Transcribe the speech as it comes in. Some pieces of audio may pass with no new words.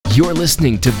You're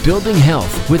listening to Building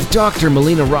Health with Dr.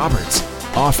 Melina Roberts,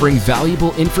 offering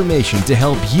valuable information to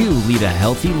help you lead a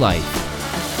healthy life.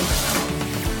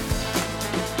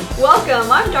 Welcome,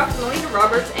 I'm Dr. Melina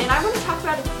Roberts, and I want to talk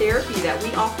about a therapy that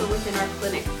we offer within our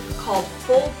clinic called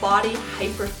full body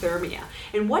hyperthermia.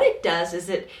 And what it does is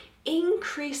it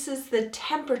increases the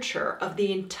temperature of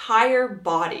the entire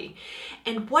body.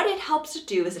 And what it helps to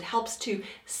do is it helps to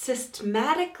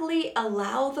systematically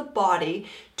allow the body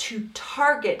to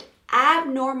target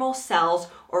abnormal cells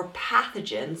or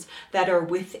pathogens that are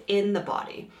within the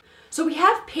body. So we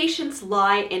have patients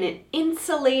lie in an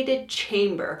insulated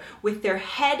chamber with their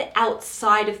head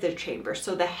outside of the chamber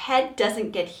so the head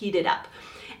doesn't get heated up.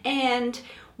 And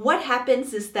what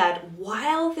happens is that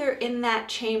while they're in that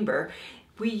chamber,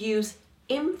 we use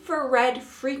infrared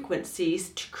frequencies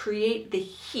to create the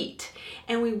heat,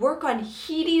 and we work on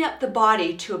heating up the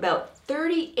body to about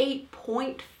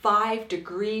 38.5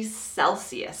 degrees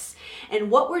Celsius.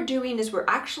 And what we're doing is we're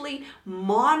actually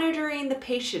monitoring the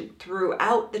patient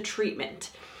throughout the treatment.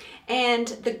 And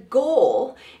the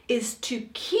goal is to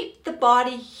keep the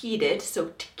body heated, so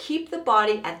to keep the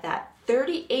body at that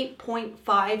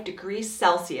 38.5 degrees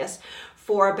Celsius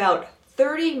for about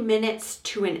 30 minutes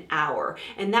to an hour,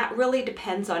 and that really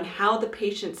depends on how the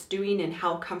patient's doing and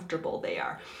how comfortable they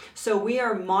are. So we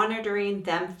are monitoring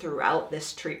them throughout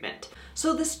this treatment.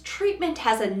 So this treatment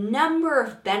has a number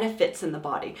of benefits in the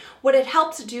body. What it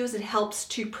helps to do is it helps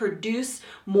to produce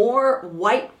more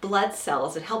white blood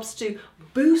cells. It helps to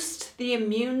boost the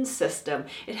immune system.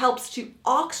 It helps to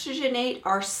oxygenate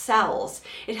our cells.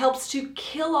 It helps to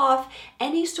kill off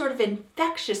any sort of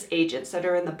infectious agents that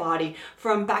are in the body,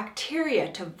 from bacteria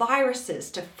to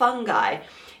viruses to fungi.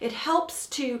 It helps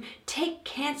to take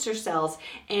cancer cells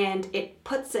and it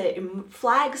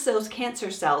flags those cancer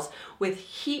cells with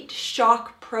heat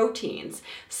shock proteins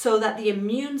so that the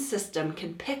immune system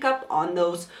can pick up on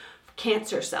those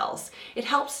cancer cells. It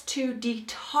helps to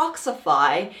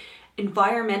detoxify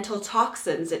environmental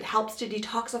toxins. It helps to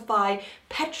detoxify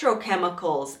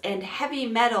petrochemicals and heavy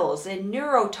metals and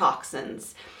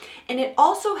neurotoxins. And it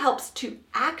also helps to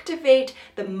activate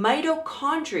the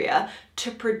mitochondria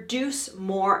to produce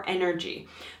more energy.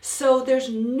 So there's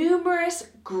numerous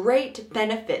great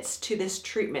benefits to this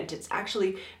treatment. It's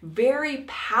actually very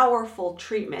powerful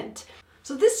treatment.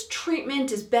 So this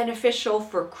treatment is beneficial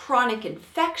for chronic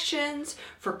infections,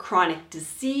 for chronic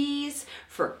disease,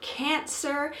 for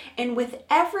cancer, and with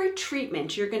every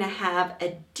treatment you're going to have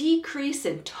a decrease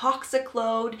in toxic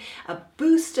load, a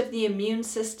boost of the immune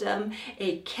system,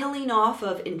 a killing off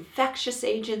of infectious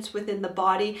agents within the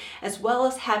body, as well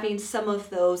as having some of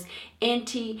those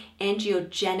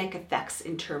anti-angiogenic effects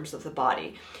in terms of the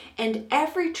body. And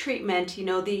every treatment,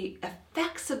 the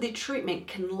effects of the treatment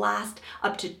can last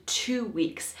up to 2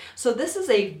 weeks. So this is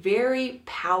a very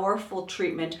powerful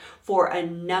treatment for a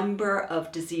number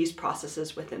of disease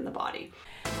processes within the body.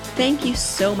 Thank you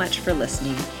so much for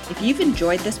listening. If you've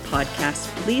enjoyed this podcast,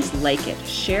 please like it,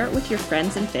 share it with your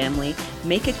friends and family,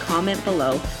 make a comment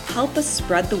below, help us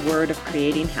spread the word of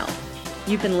creating health.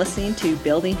 You've been listening to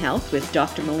Building Health with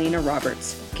Dr. Melina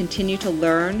Roberts. Continue to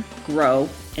learn, grow,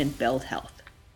 and build health.